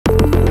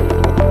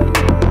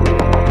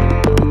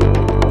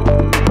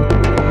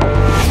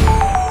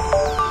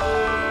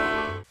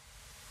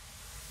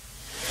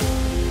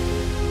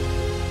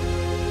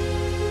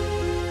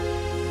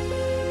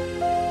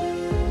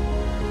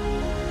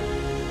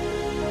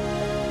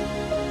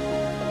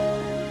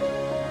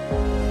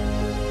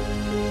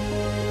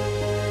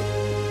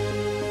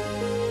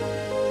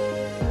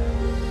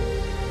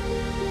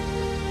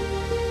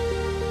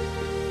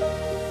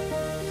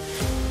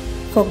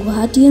For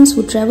Guwahatians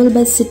who travel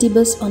by city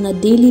bus on a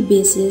daily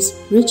basis,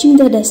 reaching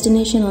their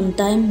destination on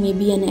time may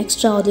be an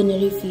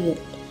extraordinary feat.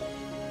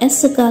 As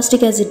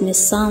sarcastic as it may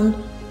sound,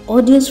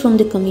 audios from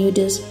the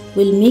commuters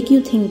will make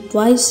you think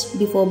twice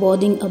before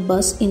boarding a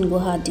bus in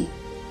Guwahati.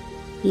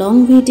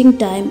 Long waiting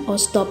time or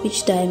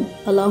stoppage time,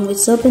 along with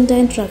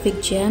serpentine traffic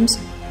jams,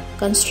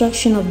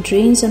 construction of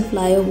drains and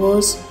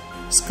flyovers,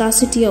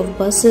 scarcity of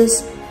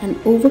buses, and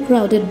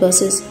overcrowded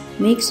buses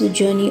makes the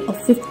journey of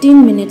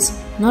 15 minutes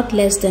not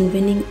less than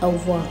winning a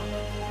war.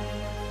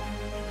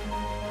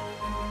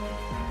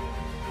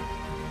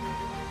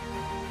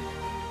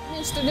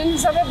 Student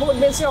hisabe bahut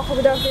beshi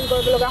okhubida feel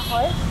koribo loga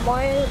hoy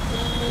moi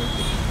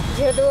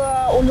jehetu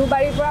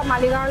ulubari pura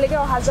maligaon leke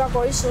oha joa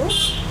korisu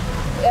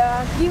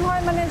ki hoy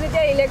mane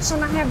jetia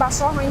election ahe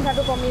basor hoingha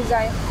to komi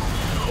jay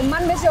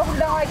iman beshi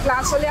okhubida hoy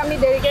class hole ami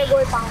derike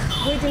goi pau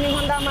 2-3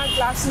 ঘন্টা amar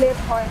class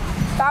late hoy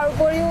tar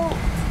uporiu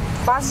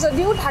bus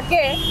jodiu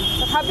thake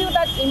tothapiu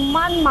tat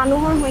iman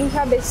manuhor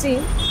hoingha beshi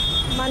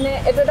mane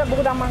eto eta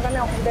bahut amar kane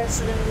okhubida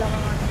student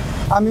lagar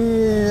আমি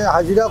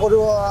হাজিৰা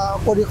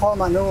কৰি খাওঁ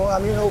মানুহ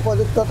আমি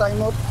উপযুক্ত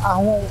টাইমত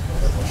আহোঁ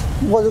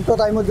উপযুক্ত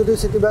টাইমত যদি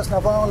চিটি বাছ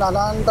নাপাওঁ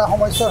নানানটা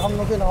সমস্যাৰ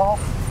সন্মুখীন হওঁ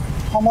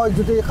সময়ত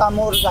যদি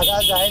কামৰ জাগা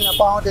যাই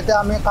নাপাওঁ তেতিয়া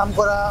আমি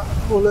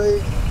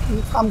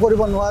কাম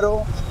কৰিব নোৱাৰোঁ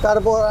তাৰ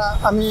পৰা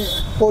আমি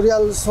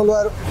পৰিয়াল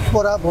চলোৱাৰ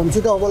পৰা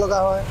বঞ্চিত হ'ব লগা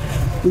হয়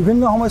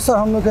বিভিন্ন সমস্যাৰ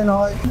সন্মুখীন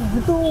হয়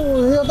কিন্তু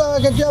এটা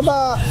কেতিয়াবা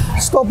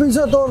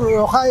ষ্টপেজত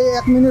ৰখাই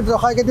 1 মিনিট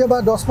ৰখাই কেতিয়াবা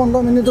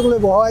 10-15 মিনিটলৈ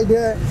বহাই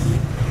দিয়ে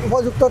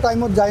উপযুক্ত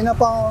টাইমত যাই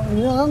নাপাওঁ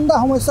নানানটা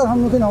সমস্যাৰ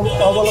সন্মুখীন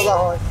হ'ব লগা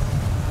হয়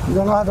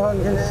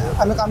জনসাধাৰণখিনি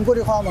আমি কাম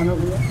কৰি খাওঁ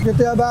মানুহখিনি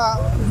কেতিয়াবা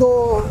তো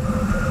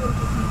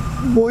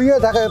বহিয়ে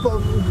থাকে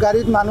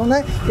গাড়ীত মানুহ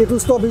নাই এইটো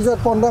ষ্টপেজত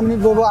 15 মিনিট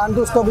বহিব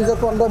আনটো ষ্টপেজত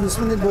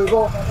 15-20 মিনিট বহিব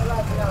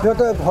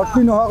সিহঁতে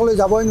ভৰ্তি নোহোৱাকৈ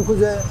যাবই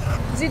নোখোজে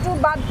যেটো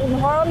বাদ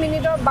 15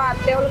 মিনিটৰ বাদ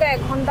তেওঁলোকে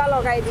 1 ঘণ্টা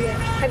লগাই দিয়ে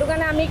হেতু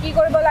কাৰণে আমি কি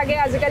কৰিব লাগে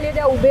আজিকালি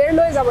এতিয়া উবেৰ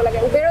লৈ যাব লাগে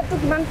উবেৰতটো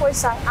কিমান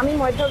পইচা আমি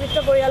মধ্যবিত্ত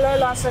পৰিয়ালৰ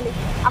ল'ৰা-ছোৱালী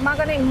আমাৰ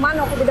কাৰণে ইমান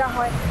অসুবিধা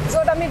হয়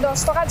যত আমি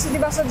 10 টকা চিটি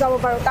বাছত যাব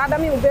পাৰো তাত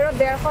আমি উবেৰত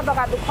 150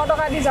 টকা 200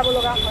 টকা দি যাব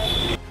লগা হয়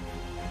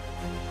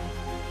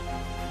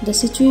The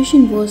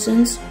situation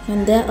worsens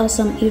when there are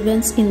some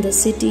events in the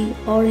city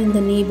or in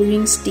the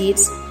neighboring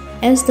states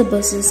as the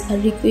buses are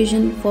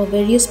requisitioned for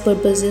various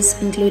purposes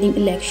including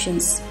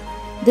elections.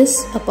 This,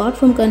 apart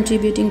from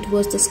contributing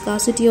towards the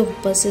scarcity of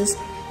buses,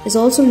 is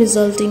also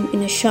resulting in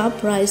a sharp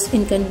rise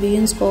in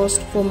conveyance cost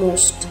for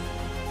most.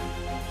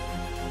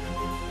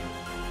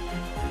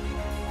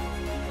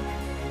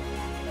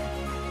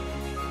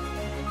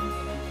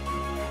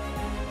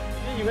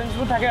 Events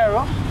would take care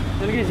of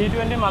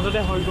G20 মাজতে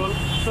হৈ গল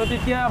so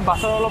তেতিয়া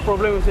বাছৰ অলপ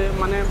problem হৈছে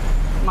মানে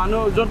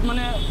মানুহ যত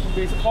মানে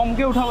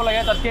কমকে উঠাব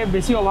লাগে তাতকে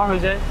বেছি ওভাৰ হৈ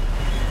যায়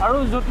আৰু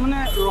যত মানে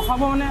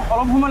ৰখাব মানে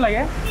অলপ সময়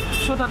লাগে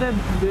সো তাতে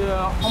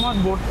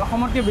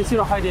সময়তকে বেছি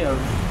ৰখাই দিয়ে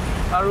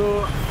আৰু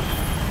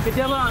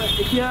কেতিয়াবা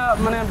এতিয়া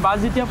মানে বাছ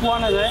যেতিয়া পোৱা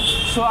নাযায়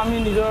সো আমি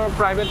নিজৰ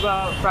প্ৰাইভেট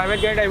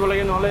গাড়ীত আহিব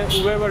লাগে নহলে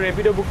উবেৰ বা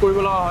ৰেপিডো বুক কৰিব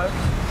লগা হয়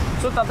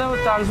সো তাতে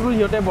চাৰ্জবোৰ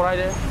সিহঁতে বঢ়াই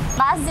দিয়ে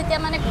বাস যেতিয়া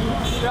মানে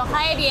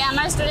ৰখাই দিয়ে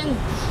আমাৰ ষ্টুডেন্ট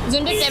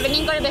যোনটো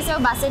ট্ৰেভেলিং কৰে বেছি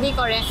বাছে দি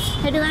কৰে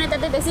হেতু মানে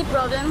তাতে বেছি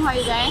প্ৰবলেম হৈ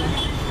যায়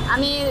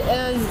আমি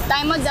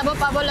টাইমত যাব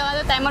পাব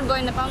লগা টাইমত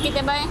গৈ নাপাওঁ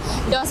কেতিয়াবা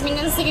 10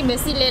 মিনিট থেকে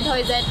বেছি লেট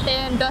হৈ যায়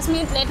 10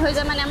 মিনিট লেট হৈ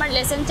যায় মানে আমাৰ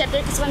লেসন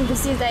চ্যাপ্টাৰ কিছুমান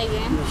গুচি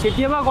যায়গে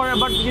কেতিয়াবা কৰে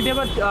বাট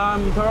কেতিয়াবা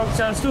ধৰক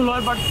চাৰ্জটো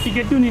লয় বাট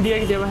টিকেটটো নিদিয়ে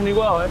কেতিয়াবা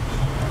হেনেকুৱা হয়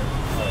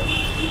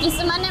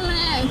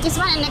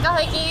কিছুমান এনেকা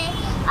হয় কি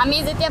আমি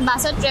যেতিয়া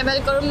বাছত ট্ৰেভেল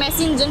কৰো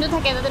মেচিন যোনটো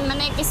থাকে তাতে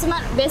মানে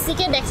কিছুমান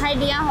বেছিকে দেখাই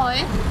দিয়া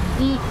হয়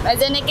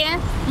যেনেকে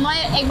মই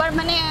একবাৰ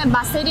মানে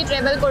বাছেদি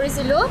ট্ৰেভেল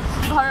কৰিছিলো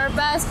ঘৰৰ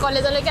পৰা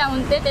কলেজলৈকে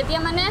আহোঁতে তেতিয়া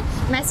মানে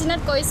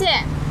মেচিনত কৈছে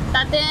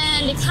তাতে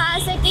লিখা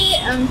আছে কি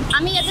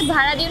আমি ইয়াতে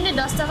ভাড়া দিওঁতে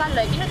 10 টকা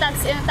লয় কিন্তু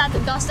তাত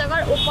 10 টকাৰ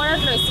ওপৰত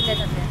লৈছিলে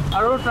তাতে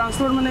আৰু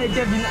ট্ৰান্সপোৰ্ট মানে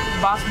এতিয়া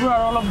বাছবোৰ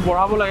আৰু অলপ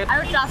বঢ়াব লাগে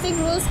আৰু ট্ৰাফিক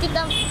ৰুলছ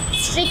কিটা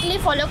স্ট্ৰিক্টলি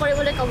ফলো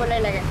কৰিবলৈ ক'বলৈ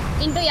লাগে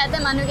কিন্তু ইয়াতে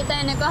মানুহকেইটা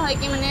এনেকুৱা হয়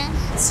কি মানে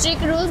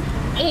ষ্ট্ৰিক্ট ৰুলছ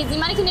এই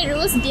যিমানখিনি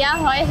ৰুলছ দিয়া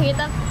হয়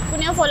সেইটা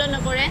কোনেও ফলো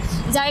নকৰে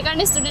যাৰ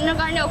কাৰণে ষ্টুডেণ্টৰ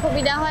কাৰণে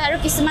অসুবিধা হয় আৰু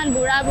কিছুমান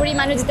বুঢ়া-বুঢ়ী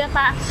মানুহ যেতিয়া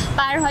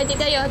পাৰ হয়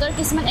তেতিয়া ইহঁতৰ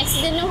কিছুমান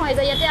এক্সিডেণ্টো হৈ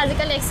যায় ইয়াতে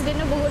আজিকালি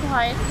এক্সিডেণ্টো বহুত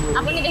হয়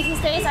আপুনি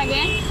দেখিছেই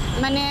চাগে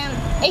মানে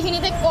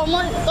এইখিনিতে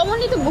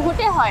কমনলিটো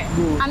বহুতে হয়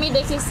আমি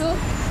দেখিছোঁ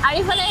আৰু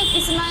ইফালে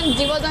কিছুমান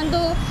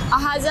জীৱ-জন্তু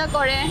অহা যোৱা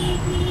কৰে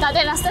তাতে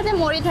ৰাস্তাতে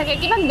মৰি থাকে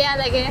কিমান বেয়া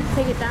লাগে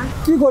সেইকেইটা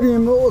কি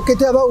কৰিম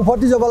কেতিয়াবা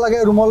উভতি যাব লাগে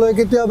ৰুমলৈ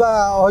কেতিয়াবা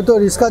হয়তো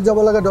ৰিস্কাত যাব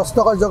লাগে 10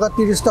 টকাৰ জেগাত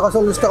 30 টকা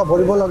 40 টকা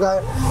ভৰিব লাগে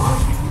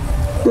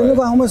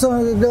তেনেকুৱা সমস্যা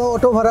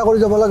অটো ভাড়া কৰি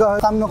যাব লগা হয়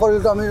কাম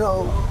নকৰিলেতো আমি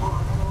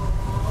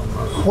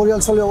পৰিয়াল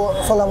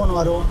চলাব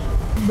নোৱাৰোঁ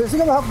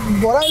বেছিকৈ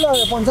বঢ়াই লয়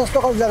 50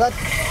 টকাৰ জেগাত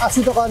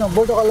 80 টকা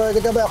 90 টকা লয়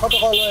কেতিয়াবা 100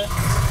 টকা লয়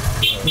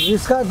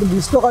ৰিস্কাত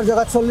 20 টকাৰ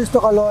জেগাত 40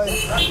 টকা লয়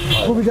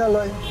সুবিধা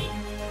লয়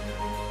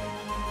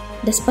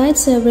Despite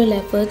several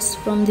efforts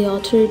from the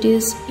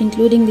authorities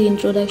including the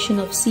introduction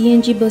of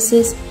CNG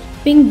buses,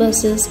 pink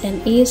buses and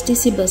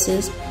ASTC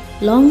buses,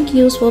 long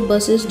queues for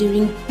buses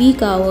during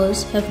peak hours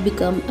have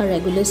become a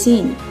regular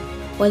scene.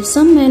 While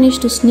some manage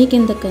to sneak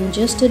in the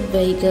congested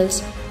vehicles,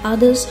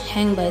 others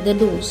hang by the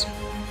doors.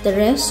 The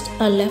rest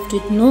are left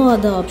with no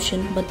other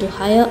option but to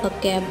hire a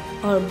cab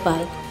or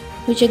bike,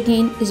 which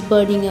again is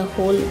burning a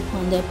hole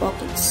on their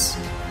pockets.